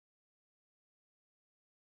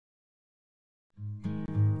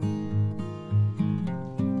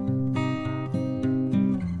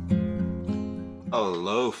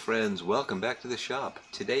Hello, friends. Welcome back to the shop.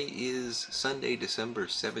 Today is Sunday, December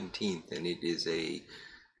 17th, and it is a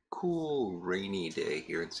cool, rainy day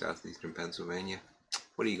here in southeastern Pennsylvania.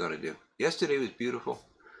 What are you going to do? Yesterday was beautiful.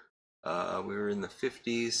 We were in the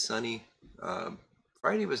 50s, sunny. Um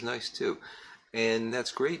Friday was nice too. And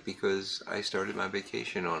that's great because I started my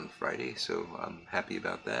vacation on Friday, so I'm happy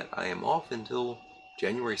about that. I am off until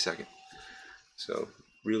January 2nd. So,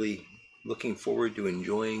 really looking forward to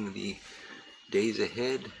enjoying the days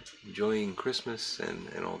ahead, enjoying Christmas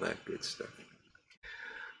and all that good stuff.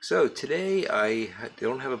 So today I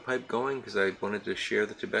don't have a pipe going because I wanted to share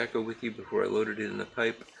the tobacco with you before I loaded it in the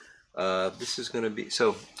pipe. This is going to be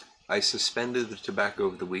so. I suspended the tobacco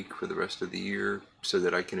of the week for the rest of the year so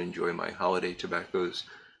that I can enjoy my holiday tobaccos.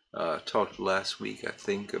 Talked last week, I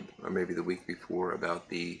think, or maybe the week before, about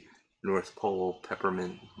the North Pole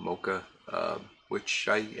peppermint mocha, which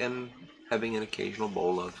I am having an occasional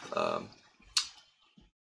bowl of.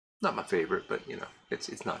 Not my favorite, but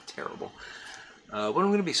it's not terrible. What I'm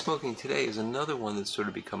going to be smoking today is another one that's sort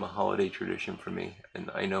of become a holiday tradition for me,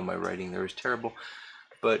 and I know my writing there is terrible,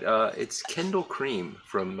 but it's Kendall Cream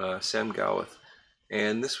from Sam Gawith,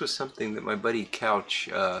 and this was something that my buddy Couch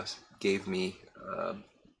gave me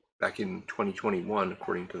back in 2021,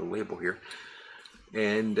 according to the label here,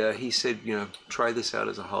 and he said, try this out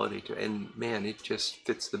as a holiday, and man, it just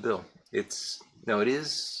fits the bill. It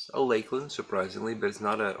is a Lakeland, surprisingly, but it's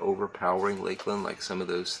not an overpowering Lakeland like some of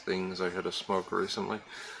those things I had a smoke recently.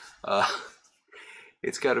 Uh,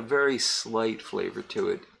 it's got a very slight flavor to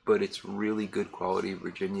it, but it's really good quality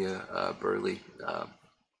Virginia burley.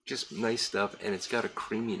 Just nice stuff, and it's got a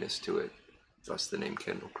creaminess to it. Thus the name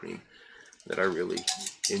Kendall Cream that I really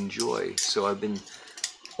enjoy. So I've been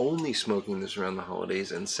only smoking this around the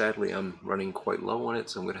holidays, and sadly I'm running quite low on it,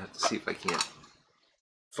 so I'm going to have to see if I can't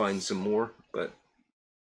find some more. But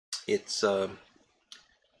it's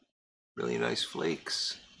really nice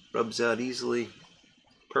flakes, rubs out easily,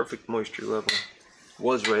 perfect moisture level,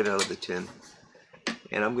 was right out of the tin.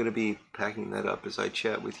 And I'm going to be packing that up as I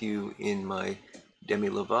chat with you in my Demi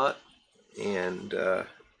Lovato, and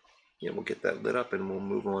we'll get that lit up and we'll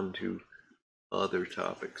move on to other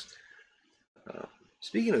topics.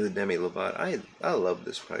 Speaking of the Demi Lovato, I love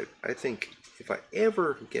this pipe. I think if I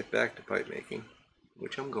ever get back to pipe making,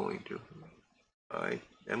 which I am going to,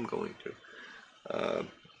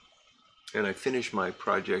 and I finish my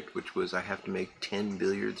project, which was I have to make 10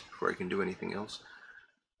 billiards before I can do anything else.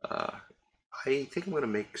 I think I'm going to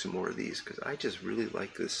make some more of these because I just really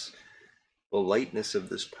like the lightness of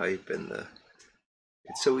this pipe, and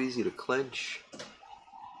it's so easy to clench,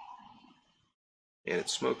 and it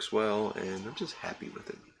smokes well, and I'm just happy with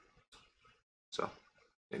it. So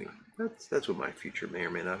anyway, that's what my future may or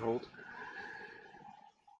may not hold.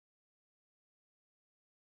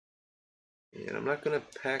 And I'm not going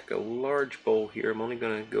to pack a large bowl here. I'm only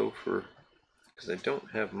going to go for, because I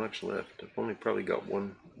don't have much left. I've only probably got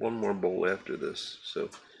one more bowl after this, so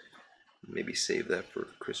maybe save that for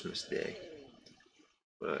Christmas Day.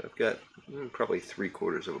 But I've got probably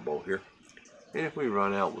 3/4 of a bowl here. And if we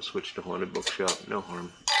run out, we'll switch to Haunted Bookshop. No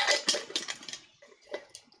harm.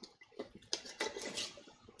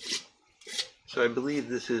 So I believe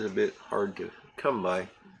this is a bit hard to come by,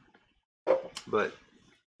 but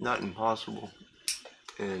not impossible.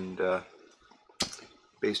 And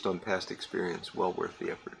based on past experience, well worth the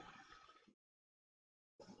effort.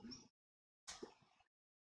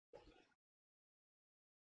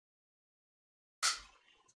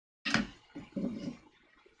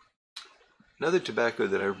 Another tobacco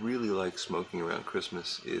that I really like smoking around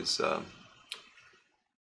Christmas is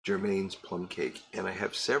Germain's Plum Cake, and I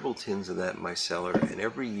have several tins of that in my cellar, and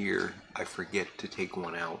every year I forget to take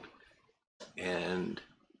one out, and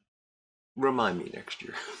remind me next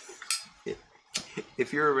year.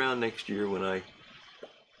 If you're around next year when I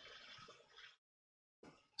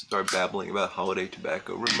start babbling about holiday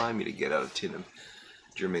tobacco, remind me to get out a tin of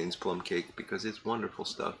Germain's Plum Cake because it's wonderful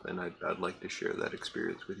stuff, and I'd like to share that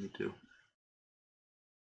experience with you too.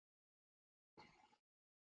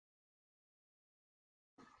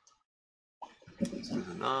 This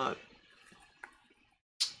is not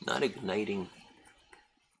igniting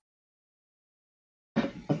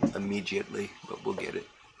immediately, but we'll get it.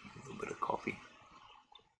 A little bit of coffee,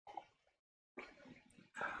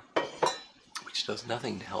 which does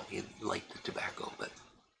nothing to help me light the tobacco, but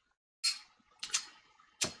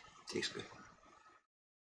tastes good.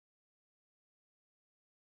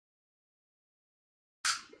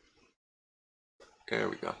 There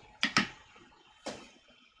we go.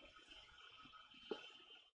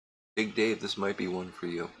 Big Dave, this might be one for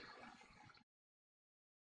you.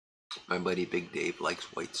 My buddy Big Dave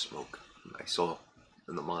likes white smoke. I saw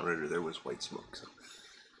in the monitor there was white smoke. So,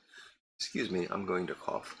 excuse me, I'm going to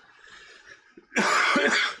cough.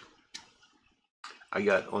 I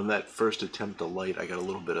got, on that first attempt to light, I got a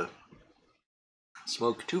little bit of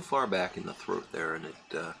smoke too far back in the throat there, and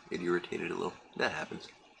it irritated a little. That happens.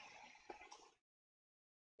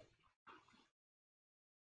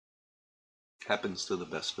 Happens to the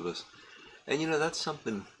best of us. And that's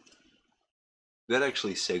something that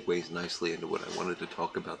actually segues nicely into what I wanted to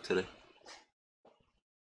talk about today.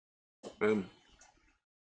 If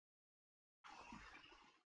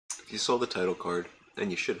you saw the title card, and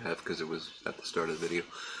you should have because it was at the start of the video,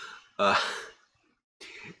 uh,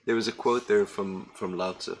 there was a quote there from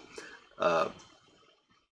Lao Tzu, and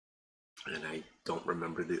I don't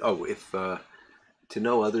remember the. Oh, if to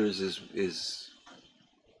know others is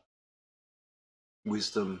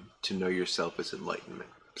wisdom, to know yourself is enlightenment,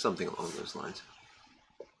 something along those lines.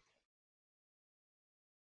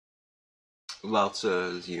 Lao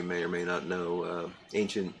Tzu, as you may or may not know,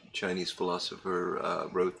 ancient Chinese philosopher,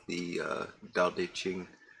 wrote the Tao Te Ching,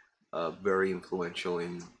 very influential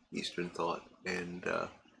in Eastern thought, and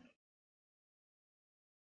a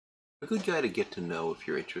good guy to get to know if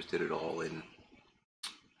you're interested at all in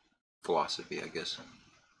philosophy, I guess.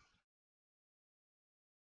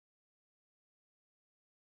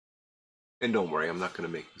 And don't worry, I'm not going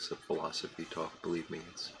to make this a philosophy talk. Believe me,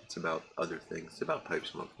 it's about other things. It's about pipe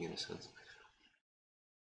smoking in a sense.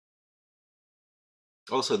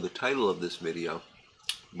 Also, the title of this video,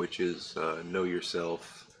 which is Know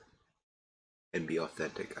Yourself and Be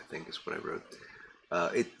Authentic, I think is what I wrote.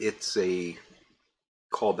 It's a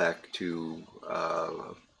callback to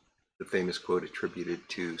the famous quote attributed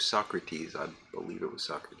to Socrates. I believe it was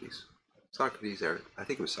Socrates. I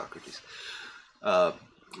think it was Socrates.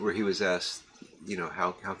 Where he was asked,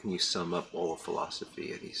 how can you sum up all of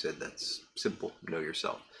philosophy? And he said, that's simple, know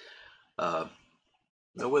yourself.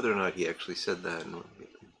 Now, whether or not he actually said that,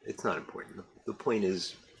 it's not important. The point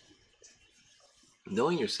is,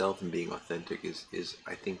 knowing yourself and being authentic is,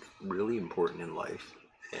 I think, really important in life.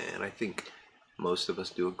 And I think most of us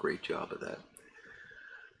do a great job of that.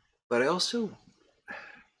 But I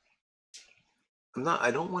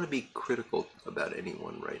don't want to be critical about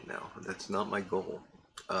anyone right now. That's not my goal.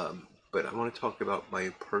 But I want to talk about my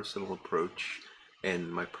personal approach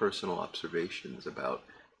and my personal observations about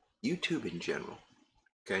YouTube in general.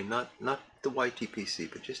 Okay, not the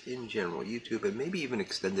YTPC, but just in general, YouTube, and maybe even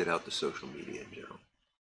extend it out to social media in general.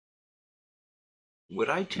 What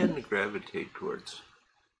I tend to gravitate towards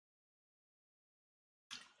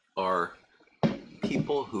are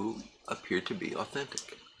people who appear to be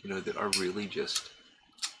authentic, that are really just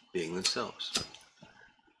being themselves.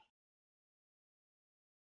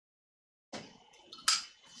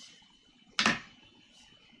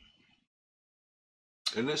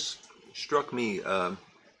 And this struck me, I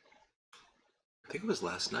think it was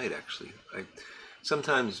last night actually.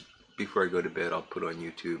 Sometimes before I go to bed, I'll put on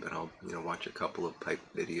YouTube and I'll watch a couple of pipe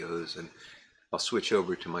videos, and I'll switch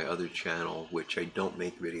over to my other channel, which I don't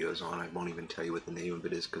make videos on. I won't even tell you what the name of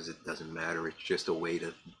it is because it doesn't matter. It's just a way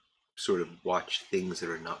to sort of watch things that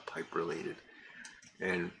are not pipe related.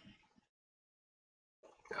 And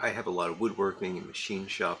I have a lot of woodworking and machine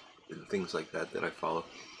shop and things like that I follow.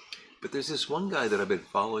 But there's this one guy that I've been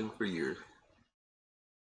following for years.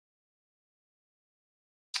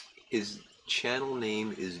 His channel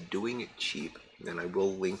name is Doing It Cheap, and I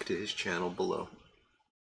will link to his channel below.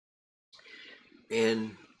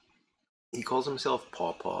 And he calls himself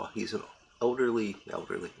Paw Paw. He's an older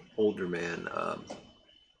man,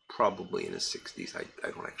 probably in his 60s. I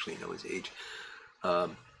don't actually know his age.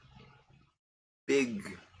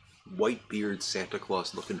 Big white beard Santa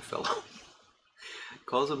Claus looking fellow.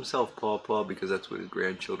 Calls himself Paw Paw because that's what his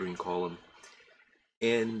grandchildren call him.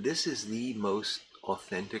 And this is the most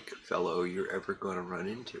authentic fellow you're ever going to run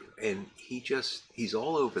into. And he's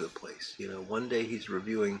all over the place. One day he's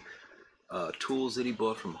reviewing tools that he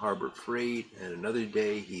bought from Harbor Freight, and another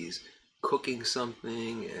day he's cooking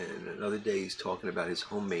something, and another day he's talking about his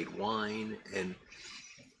homemade wine. And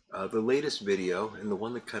the latest video, and the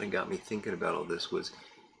one that kind of got me thinking about all this, was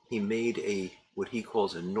he made what he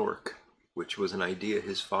calls a Nork, which was an idea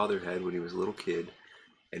his father had when he was a little kid,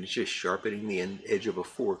 and it's just sharpening the edge of a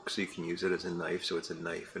fork so you can use it as a knife, so it's a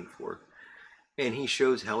knife and fork. And he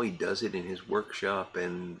shows how he does it in his workshop,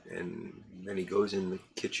 and then he goes in the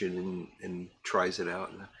kitchen and tries it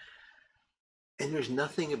out. And there's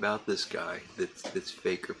nothing about this guy that's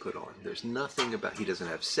fake or put on. There's nothing about, he doesn't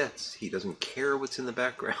have sets. He doesn't care what's in the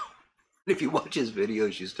background. If you watch his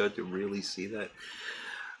videos, you start to really see that.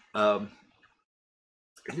 And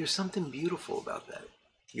there's something beautiful about that.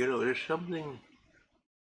 There's something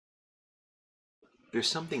There's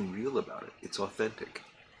something real about it. It's authentic.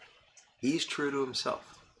 He's true to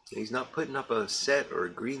himself. He's not putting up a set or a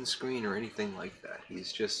green screen or anything like that.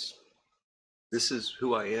 He's just, this is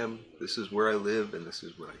who I am, this is where I live, and this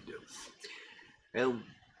is what I do. And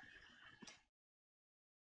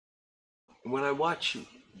when I watch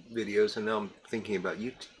videos, and now I'm thinking about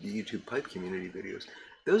the YouTube pipe community videos,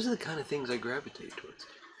 those are the kind of things I gravitate towards.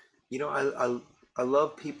 You know, I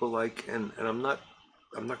love people like, and I'm not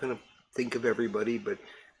gonna think of everybody, but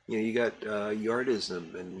you know, you got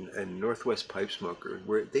Yardism and Northwest Pipe Smoker,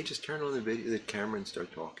 where they just turn on the camera and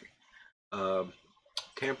start talking.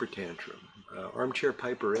 Tamper Tantrum, Armchair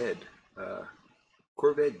Piper Ed, uh,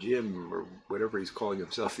 Corvette Jim, or whatever he's calling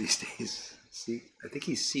himself these days. See, I think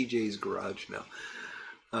he's CJ's Garage now.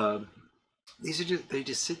 Um, these are just, they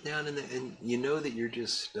just sit down and you know that you're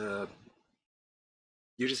just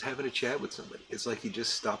having a chat with somebody. It's like you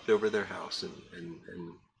just stopped over their house and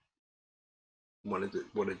wanted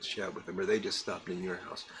to chat with them, or they just stopped in your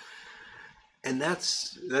house. And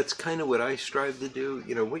that's kind of what I strive to do.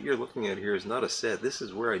 You know, what you're looking at here is not a set. This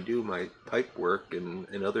is where I do my pipe work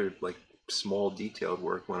and other like small detailed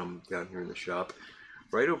work when I'm down here in the shop.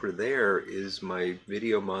 Right over there is my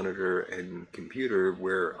video monitor and computer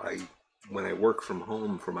where when I work from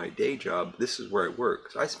home for my day job, this is where I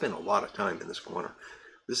work. So I spend a lot of time in this corner.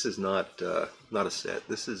 This is not a set.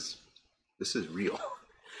 This is real.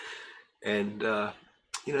 And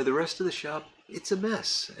you know, the rest of the shop, it's a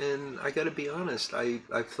mess. And I got to be honest,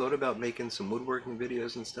 I've thought about making some woodworking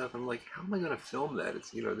videos and stuff. I'm like, how am I going to film that?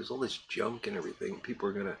 It's, you know, there's all this junk and everything. People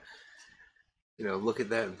are going to, you know, look at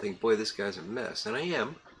that and think, boy, this guy's a mess. And I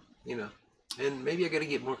am, you know. And maybe I got to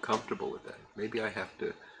get more comfortable with that. Maybe I have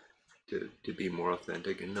to be more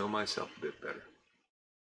authentic and know myself a bit better.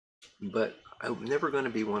 But I'm never going to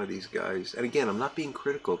be one of these guys. And again, I'm not being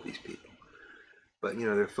critical of these people. But you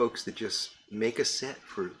know, there are folks that just make a set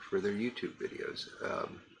for their YouTube videos.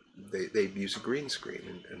 They use a green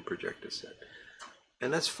screen and project a set,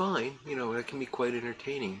 and that's fine. You know, that can be quite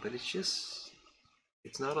entertaining, but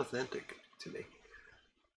it's not authentic to me.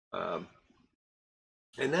 Um,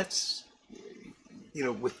 and that's, you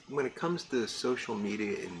know, when it comes to social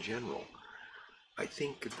media in general, I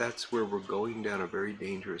think that's where we're going down a very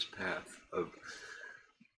dangerous path of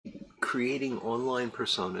creating online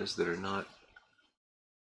personas that are not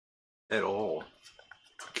at all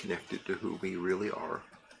connected to who we really are,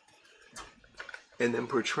 and then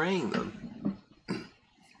portraying them,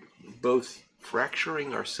 both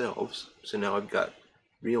fracturing ourselves. So now I've got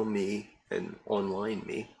real me and online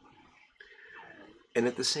me, and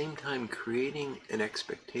at the same time creating an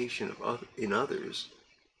expectation in others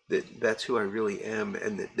that that's who I really am,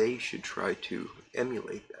 and that they should try to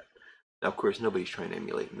emulate that. Now, of course, nobody's trying to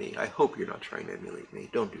emulate me. I hope you're not trying to emulate me.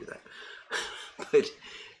 Don't do that. But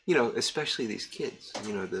you know, especially these kids.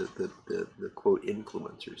 You know, the quote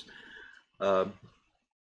influencers. Um,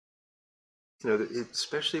 you know,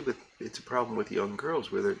 especially with, it's a problem with young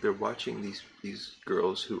girls where they're watching these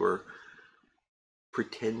girls who are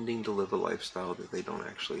pretending to live a lifestyle that they don't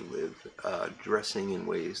actually live, dressing in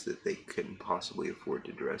ways that they couldn't possibly afford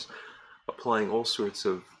to dress, applying all sorts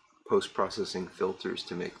of post-processing filters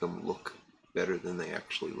to make them look better than they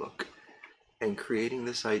actually look, and creating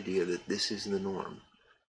this idea that this is the norm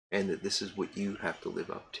and that this is what you have to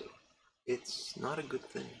live up to. It's not a good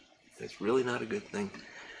thing. It's really not a good thing.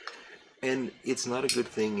 And it's not a good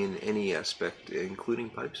thing in any aspect, including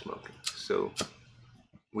pipe smoking. So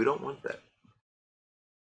we don't want that.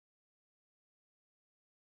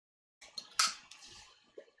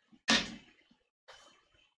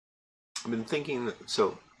 I've been thinking that,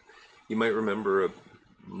 so you might remember a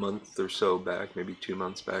month or so back, maybe 2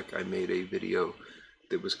 months back, I made a video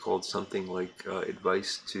that was called something like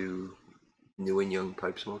Advice to New and Young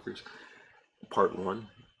Pipe Smokers, Part 1.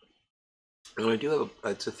 And I do have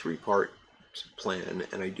it's a 3-part plan,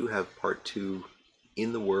 and I do have Part 2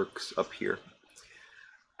 in the works up here.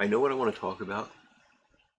 I know what I want to talk about,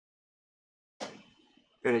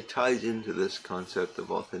 and it ties into this concept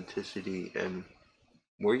of authenticity and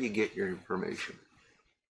where you get your information.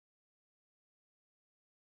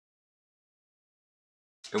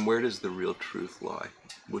 And where does the real truth lie?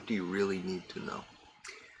 What do you really need to know?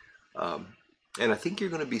 Um, and I think you're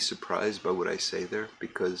going to be surprised by what I say there,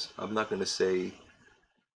 because I'm not going to say,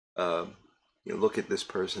 um, you know, look at this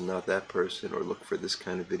person, not that person, or look for this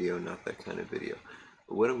kind of video, not that kind of video.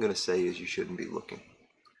 But what I'm going to say is you shouldn't be looking.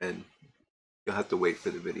 And you'll have to wait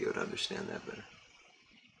for the video to understand that better.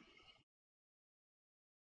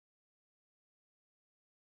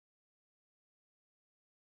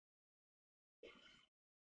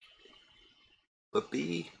 But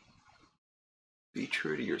be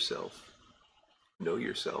true to yourself. Know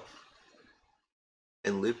yourself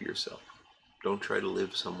and live yourself. Don't try to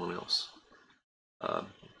live someone else. Um,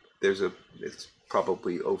 it's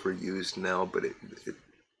probably overused now, but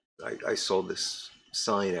I saw this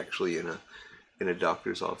sign actually in a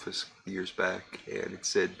doctor's office years back, and it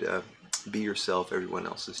said, "Be yourself. Everyone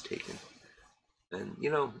else is taken." And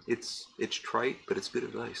you know, it's trite, but it's good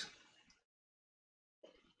advice.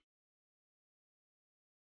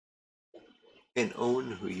 And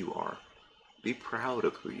own who you are. Be proud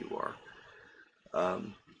of who you are.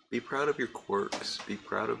 Um, be proud of your quirks. Be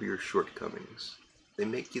proud of your shortcomings. They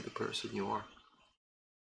make you the person you are.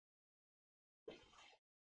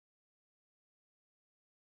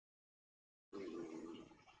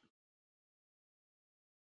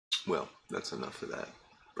 Well, that's enough of that.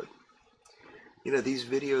 But you know, these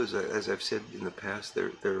videos, as I've said in the past,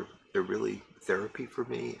 they're really therapy for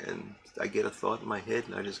me, and I get a thought in my head,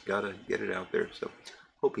 and I just gotta get it out there. So,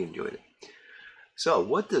 hope you enjoyed it. So,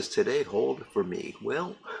 what does today hold for me?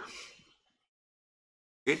 Well,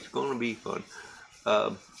 it's gonna be fun.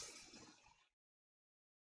 Um,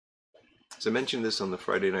 so I mentioned this on the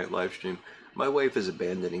Friday night live stream. My wife is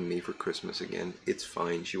abandoning me for Christmas again. It's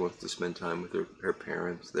fine. She wants to spend time with her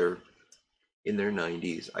parents. They're in their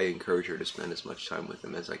 90s. I encourage her to spend as much time with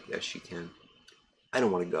them as she can. I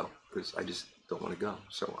don't want to go because I just don't want to go.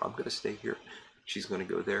 So I'm going to stay here. She's going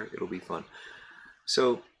to go there. It'll be fun.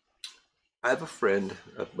 So I have a friend,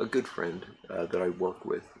 a good friend that I work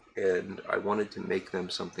with, and I wanted to make them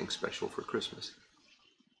something special for Christmas.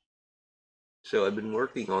 So I've been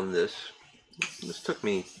working on this. This took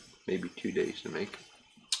me maybe 2 days to make,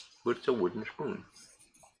 but it's a wooden spoon.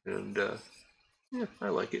 And yeah, I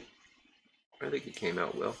like it. I think it came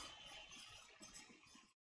out well.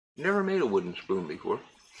 Never made a wooden spoon before.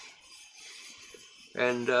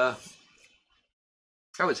 And I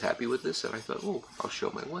was happy with this, and I thought, oh, I'll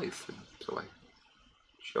show my wife. And so I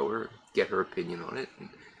show her, get her opinion on it, and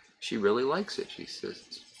she really likes it. She says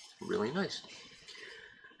it's really nice.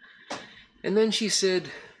 And then she said,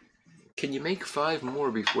 can you make 5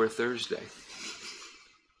 more before Thursday?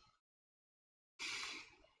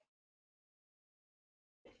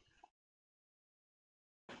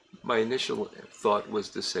 My initial thought was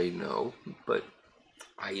to say no, but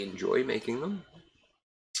I enjoy making them.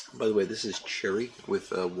 By the way, this is cherry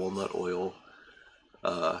with a walnut oil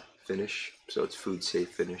finish, so it's food safe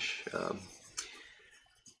finish.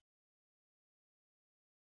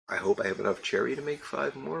 I hope I have enough cherry to make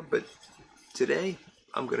 5 more, but today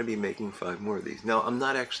I'm going to be making 5 more of these. Now, I'm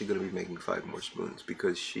not actually going to be making 5 more spoons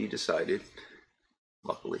because she decided,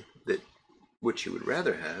 luckily, that what she would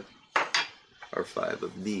rather have are 5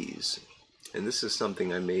 of these. And this is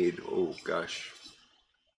something I made, oh gosh,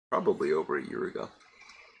 probably over a year ago.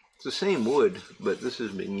 It's the same wood, but this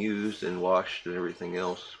has been used and washed and everything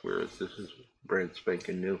else, whereas this is brand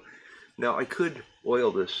spanking new. Now, I could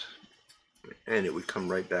oil this and it would come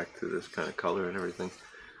right back to this kind of color and everything.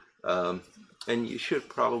 And you should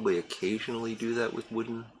probably occasionally do that with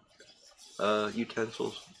wooden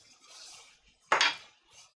utensils.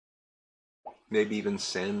 Maybe even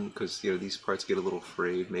sand, because you know these parts get a little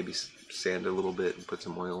frayed. Maybe sand a little bit and put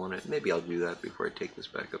some oil on it. Maybe I'll do that before I take this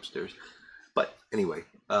back upstairs. But anyway,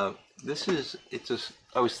 I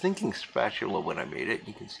was thinking spatula when I made it.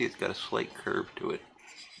 You can see it's got a slight curve to it.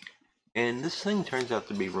 And this thing turns out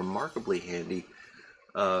to be remarkably handy.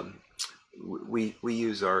 Um, we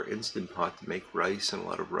use our Instant Pot to make rice and a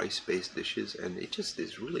lot of rice-based dishes, and it just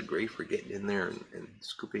is really great for getting in there and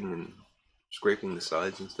scooping and scraping the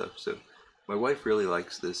sides and stuff. So my wife really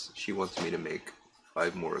likes this. She wants me to make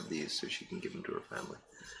 5 more of these so she can give them to her family.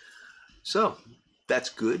 So that's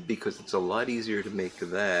good because it's a lot easier to make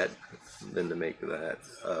that than to make that.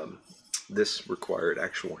 This required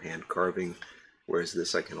actual hand carving, whereas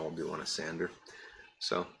this I can all do on a sander.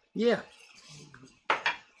 So yeah,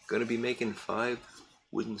 gonna be making 5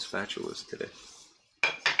 wooden spatulas today.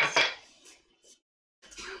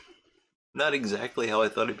 Not exactly how I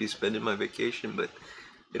thought I'd be spending my vacation, but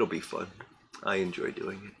it'll be fun. I enjoy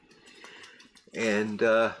doing it. And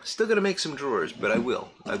still gonna make some drawers, but I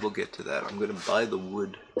will get to that. I'm gonna buy the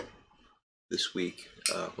wood this week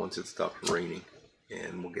once it stops raining,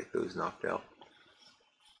 and we'll get those knocked out.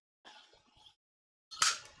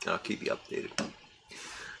 I'll keep you updated.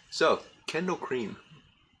 So, Kendall Cream,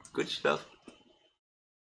 good stuff.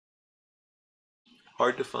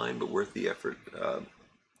 Hard to find, but worth the effort.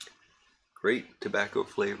 Great tobacco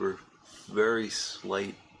flavor, very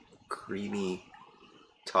slight, creamy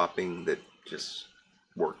topping that just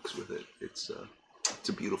works with it. It's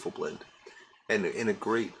a beautiful blend, and a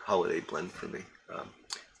great holiday blend for me.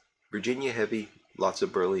 Virginia heavy, lots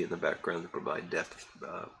of burley in the background to provide depth.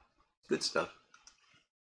 Good stuff.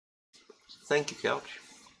 Thank you, Couch.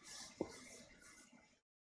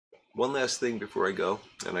 One last thing before I go,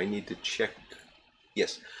 and I need to check.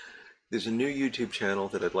 Yes, there's a new YouTube channel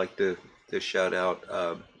that I'd like to shout out.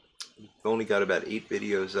 I've only got about 8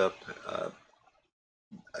 videos up.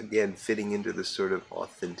 Again, fitting into this sort of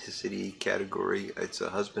authenticity category. It's a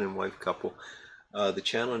husband and wife couple. The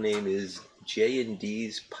channel name is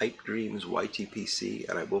J&D's Pipe Dreams YTPC,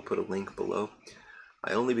 and I will put a link below.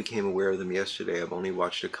 I only became aware of them yesterday. I've only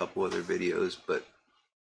watched a couple of their videos, but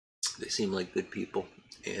they seem like good people,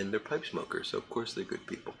 and they're pipe smokers, so of course they're good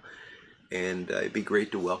people. And it'd be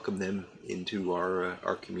great to welcome them into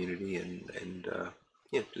our community and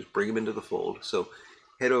yeah, just bring them into the fold. So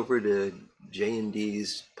head over to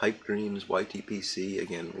J&D's Pipe Dreams YTPC.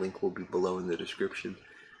 Again, link will be below in the description.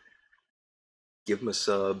 Give them a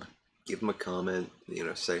sub, give them a comment,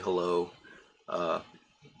 say hello.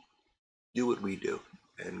 Do what we do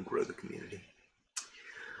and grow the community.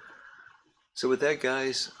 So with that,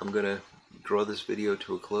 guys, I'm going to draw this video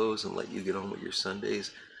to a close and let you get on with your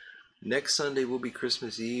Sundays. Next Sunday will be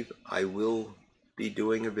Christmas Eve. I will be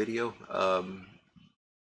doing a video,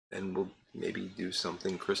 and we'll maybe do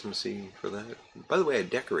something Christmassy for that. By the way, I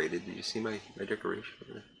decorated. Did you see my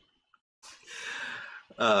decoration?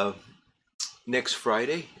 Next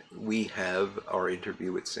Friday, we have our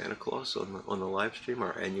interview with Santa Claus on the live stream,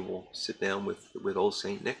 our annual sit down with old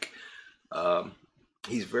Saint Nick.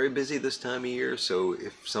 He's very busy this time of year, so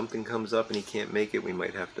if something comes up and he can't make it, we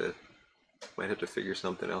might have to figure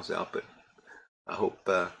something else out. But I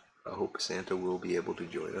hope Santa will be able to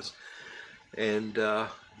join us, and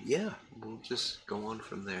yeah, we'll just go on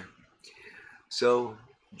from there. So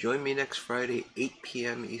join me next Friday, 8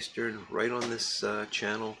 p.m. Eastern, right on this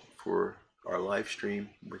channel for our live stream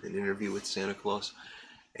with an interview with Santa Claus,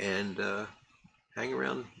 and hang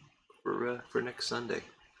around for next Sunday.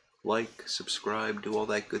 Like, subscribe, do all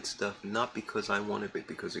that good stuff, not because I want it, but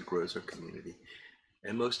because it grows our community.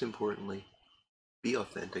 And most importantly, be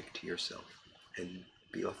authentic to yourself and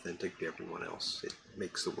be authentic to everyone else. It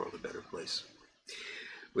makes the world a better place.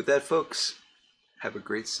 With that, folks, have a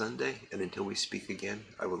great Sunday, and until we speak again,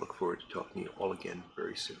 I will look forward to talking to you all again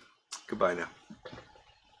very soon. Goodbye now.